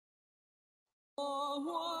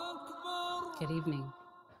Good evening,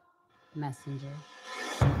 messenger.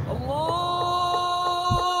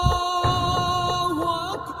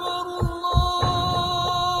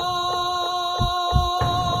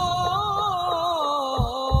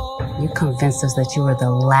 You convinced us that you were the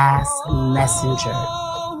last messenger.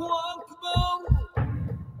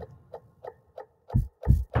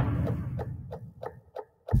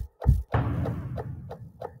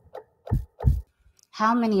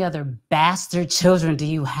 How many other bastard children do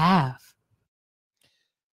you have?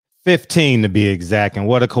 15 to be exact. And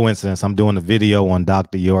what a coincidence. I'm doing a video on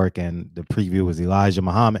Dr. York and the preview was Elijah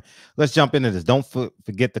Muhammad. Let's jump into this. Don't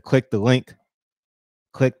forget to click the link.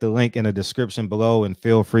 Click the link in the description below and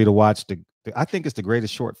feel free to watch I think it's the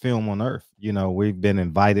greatest short film on earth. You know, we've been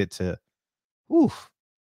invited to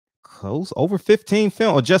close over 15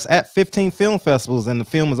 film or just at 15 film festivals, and the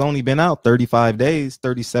film has only been out 35 days,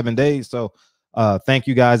 37 days. So thank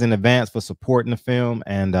you guys in advance for supporting the film,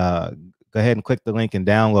 and go ahead and click the link and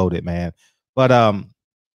download it, man. But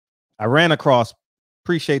I ran across,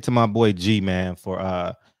 appreciate to my boy G, man,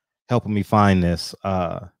 for helping me find this.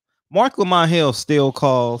 Mark Lamont Hill still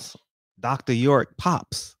calls Dr. York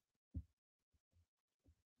Pops.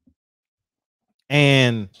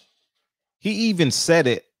 And he even said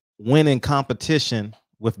it when in competition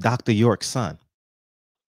with Dr. York's son.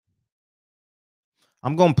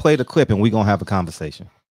 I'm going to play the clip and we're going to have a conversation.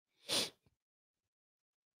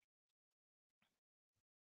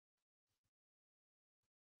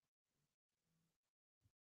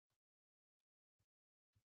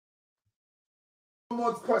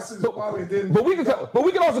 More questions about it, but we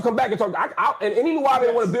can also come back and talk. And any why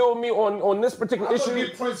they want to build with me on this particular issue.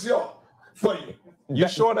 Get Prince York for you. You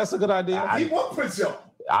sure that's a good idea? He want Prince York.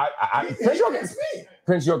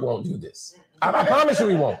 Prince York won't do this. I promise you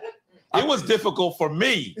he won't. It was difficult for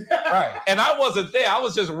me, right? And I wasn't there. I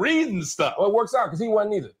was just reading stuff. Well, it works out because he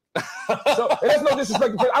wasn't either. So there's no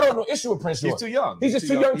disrespect to Prince. I don't have no issue with Prince York. He's too young. He's just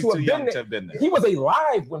too young to have been there. He was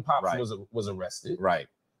alive when Pops was arrested. Right.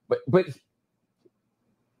 But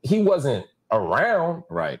he wasn't around.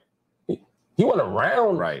 Right. He wasn't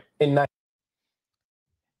around. Right.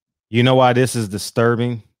 You know why this is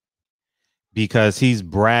disturbing? Because he's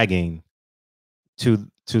bragging to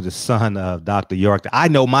the son of Dr. York. I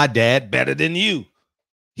know my dad better than you.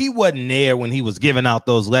 He wasn't there when he was giving out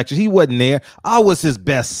those lectures. He wasn't there. I was his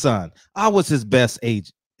best son. I was his best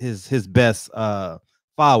age, his best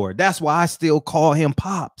follower. That's why I still call him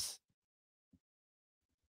Pops.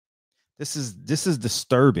 This is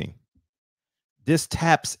disturbing. This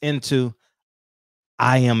taps into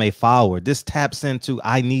I am a follower. This taps into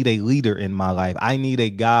I need a leader in my life. I need a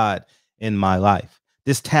God in my life.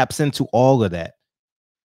 This taps into all of that.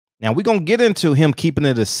 Now we're going to get into him keeping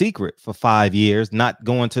it a secret for 5 years, not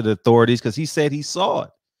going to the authorities because he said he saw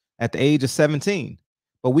it at the age of 17.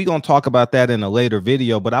 But we're going to talk about that in a later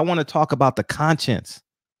video. But I want to talk about the conscience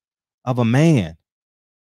of a man.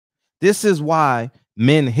 This is why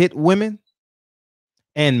men hit women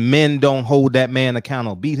and men don't hold that man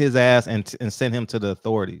accountable, beat his ass and send him to the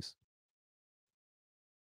authorities.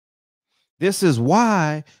 This is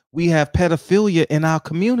why we have pedophilia in our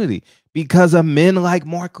community, because of men like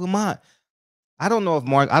Mark Lamont. I don't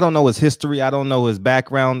know his history. I don't know his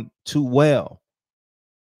background too well.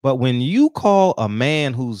 But when you call a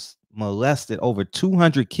man who's molested over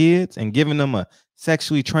 200 kids and given them a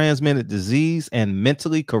sexually transmitted disease and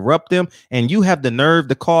mentally corrupt them, and you have the nerve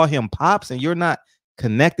to call him Pops and you're not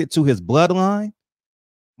connected to his bloodline,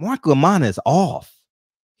 Mark Lamont is off.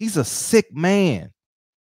 He's a sick man.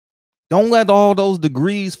 Don't let all those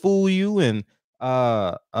degrees fool you, and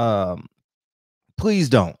please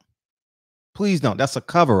don't. Please don't. That's a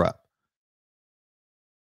cover-up.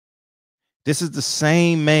 This is the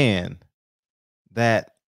same man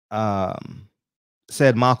that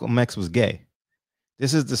said Malcolm X was gay.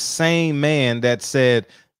 This is the same man that said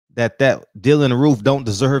that Dylan Roof don't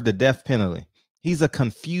deserve the death penalty. He's a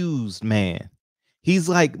confused man. He's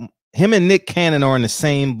like, him and Nick Cannon are in the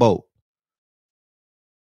same boat,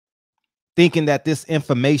 thinking that this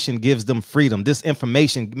information gives them freedom. This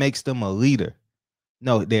information makes them a leader.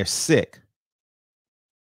 No, they're sick.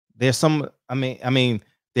 There's some, I mean,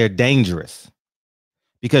 they're dangerous.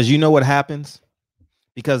 Because you know what happens?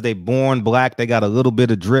 Because they born black, they got a little bit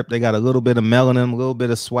of drip, they got a little bit of melanin, a little bit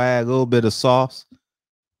of swag, a little bit of sauce.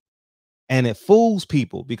 And it fools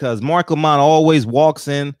people because Mark Lamont always walks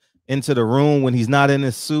into the room when he's not in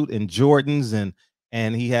his suit and Jordans,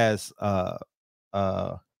 and he has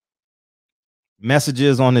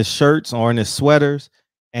messages on his shirts or in his sweaters,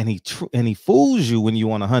 and he fools you when you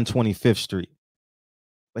on 125th Street.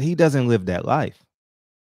 But he doesn't live that life.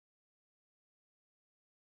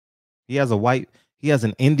 He has a white he has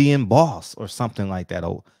an Indian boss or something like that,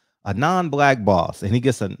 or a non-black boss,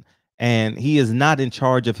 and he is not in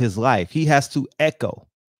charge of his life. He has to echo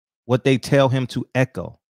what they tell him to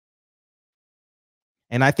echo.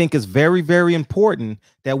 And I think it's very, very important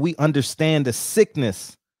that we understand the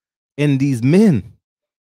sickness in these men.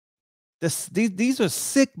 These are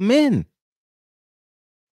sick men.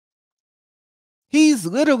 He's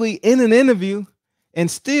literally in an interview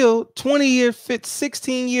and still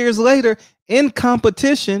 16 years later in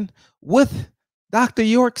competition with Dr.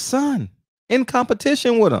 York's son, in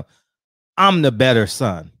competition with him. I'm the better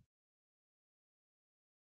son.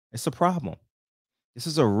 It's a problem. This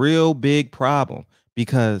is a real big problem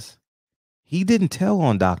because he didn't tell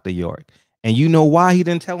on Dr. York. And you know why he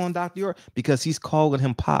didn't tell on Dr. York? Because he's calling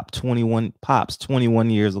him Pops 21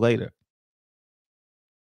 years later.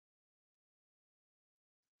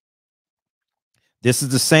 This is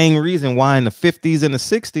the same reason why in the 50s and the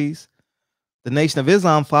 60s, the Nation of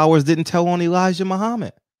Islam followers didn't tell on Elijah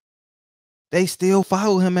Muhammad. They still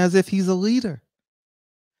follow him as if he's a leader.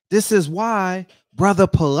 This is why Brother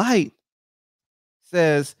Polite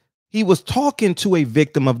says he was talking to a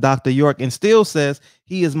victim of Dr. York and still says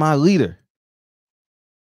he is my leader.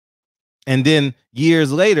 And then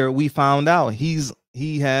years later, we found out he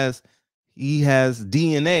has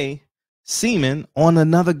DNA semen on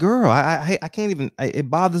another girl. I can't even.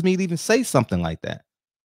 It bothers me to even say something like that.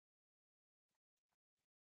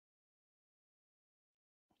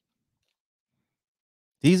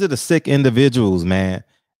 These are the sick individuals, man.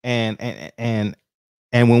 And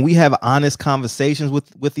when we have honest conversations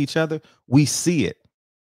with each other, we see it.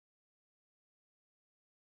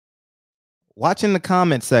 Watch in the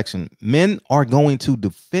comment section. Men are going to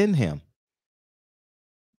defend him.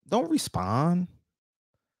 Don't respond.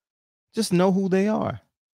 Just know who they are.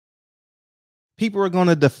 People are going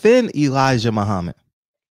to defend Elijah Muhammad.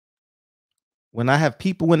 When I have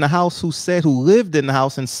people in the house who lived in the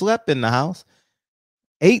house and slept in the house,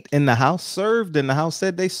 ate in the house, served in the house,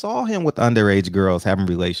 said they saw him with underage girls having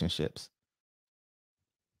relationships.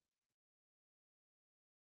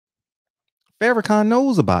 Farrakhan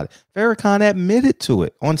knows about it. Farrakhan admitted to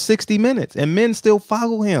it on 60 Minutes, and men still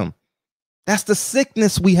follow him. That's the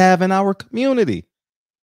sickness we have in our community.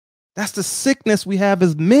 That's the sickness we have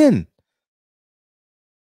as men.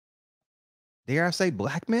 Dare I say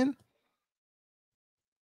black men?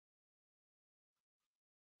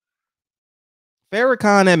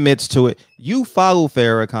 Farrakhan admits to it. You follow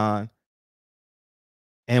Farrakhan,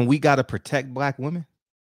 and we got to protect black women.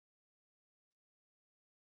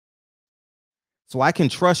 So I can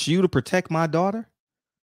trust you to protect my daughter?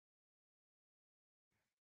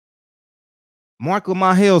 Mark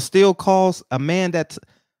Lamar Hill still calls a man that's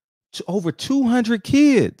over 200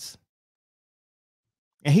 kids.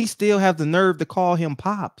 And he still has the nerve to call him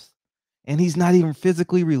Pops. And he's not even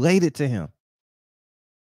physically related to him.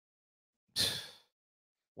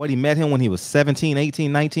 What, he met him when he was 17,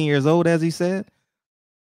 18, 19 years old, as he said?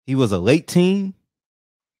 He was a late teen?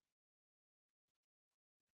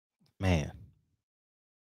 Man.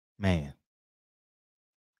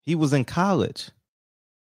 He was in college.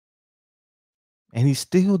 And he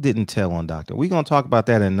still didn't tell on Doctor. We're going to talk about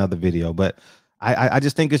that in another video. But I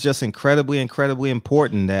just think it's just incredibly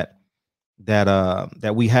important that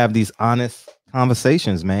we have these honest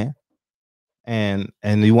conversations, man. And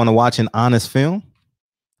you want to watch an honest film?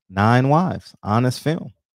 9 Wives, honest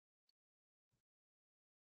film.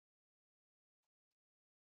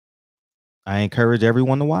 I encourage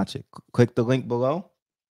everyone to watch it. Click the link below.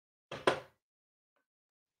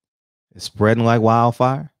 It's spreading like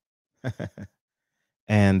wildfire.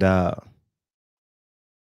 And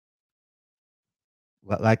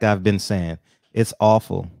like I've been saying, it's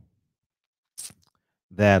awful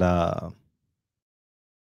that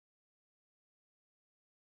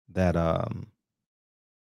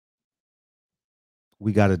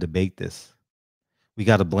we got to debate this. We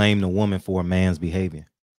got to blame the woman for a man's behavior.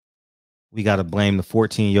 We got to blame the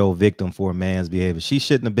 14-year-old victim for a man's behavior. She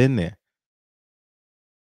shouldn't have been there.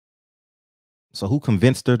 So who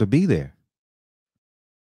convinced her to be there?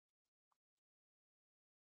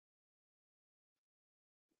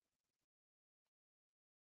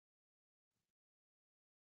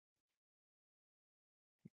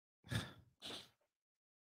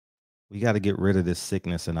 We got to get rid of this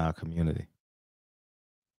sickness in our community.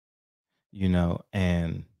 You know,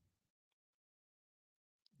 and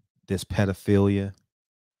this pedophilia.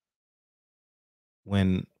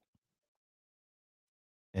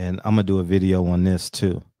 And I'm going to do a video on this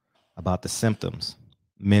too, about the symptoms.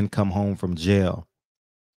 Men come home from jail.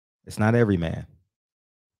 It's not every man.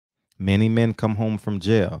 Many men come home from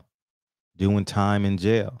jail, doing time in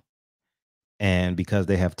jail. And because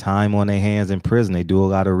they have time on their hands in prison, they do a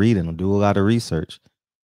lot of reading, they do a lot of research,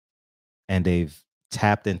 and they've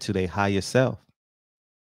tapped into their higher self.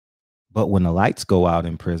 But when the lights go out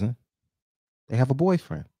in prison, they have a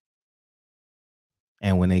boyfriend.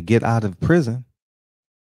 And when they get out of prison,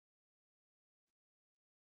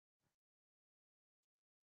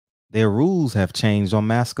 their rules have changed on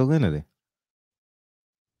masculinity.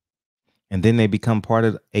 And then they become part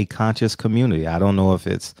of a conscious community. I don't know if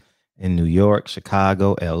it's in New York,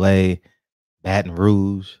 Chicago, LA, Baton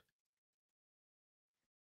Rouge.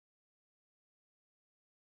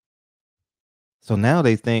 So now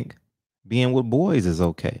they think being with boys is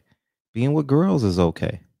okay. Being with girls is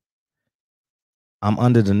okay. I'm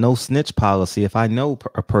under the no snitch policy if I know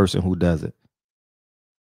a person who does it.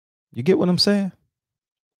 You get what I'm saying?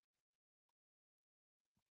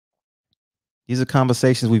 These are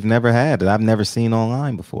conversations we've never had that I've never seen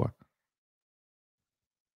online before.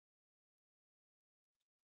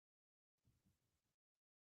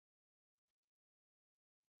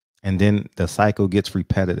 And then the cycle gets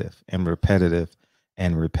repetitive and repetitive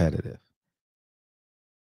and repetitive.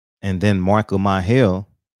 And then Mark Lamont Hill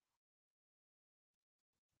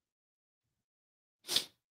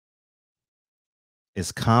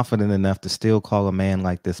is confident enough to still call a man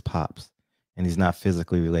like this Pops. And he's not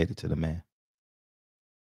physically related to the man.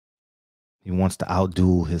 He wants to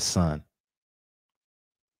outduel his son.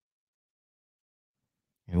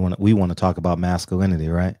 We want to talk about masculinity,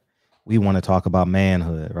 right? We want to talk about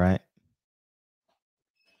manhood, right?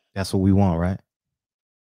 That's what we want, right?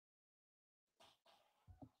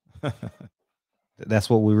 That's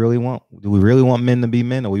what we really want. Do we really want men to be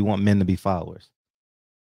men, or we want men to be followers?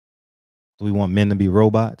 Do we want men to be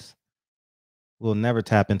robots? We'll never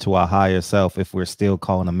tap into our higher self if we're still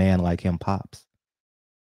calling a man like him Pops.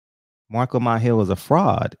 Mark Lamont Hill is a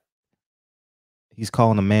fraud. He's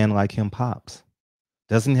calling a man like him Pops.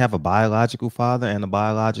 Doesn't he have a biological father and a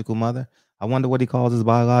biological mother? I wonder what he calls his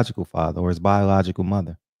biological father or his biological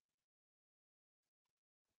mother.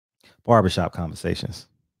 Barbershop Conversations.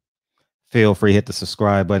 Feel free to hit the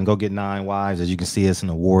subscribe button. Go get 9 Wives. As you can see, it's an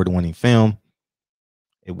award-winning film.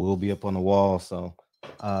 It will be up on the wall. So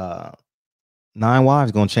 9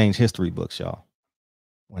 Wives going to change history books, y'all.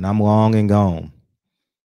 When I'm long and gone,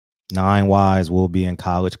 9 Wives will be in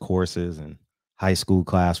college courses and high school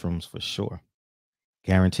classrooms for sure.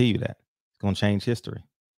 Guarantee you that. It's going to change history.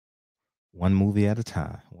 One movie at a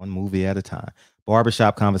time. One movie at a time.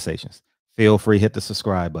 Barbershop Conversations. Feel free, hit the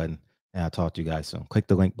subscribe button, and I'll talk to you guys soon. Click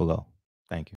the link below. Thank you.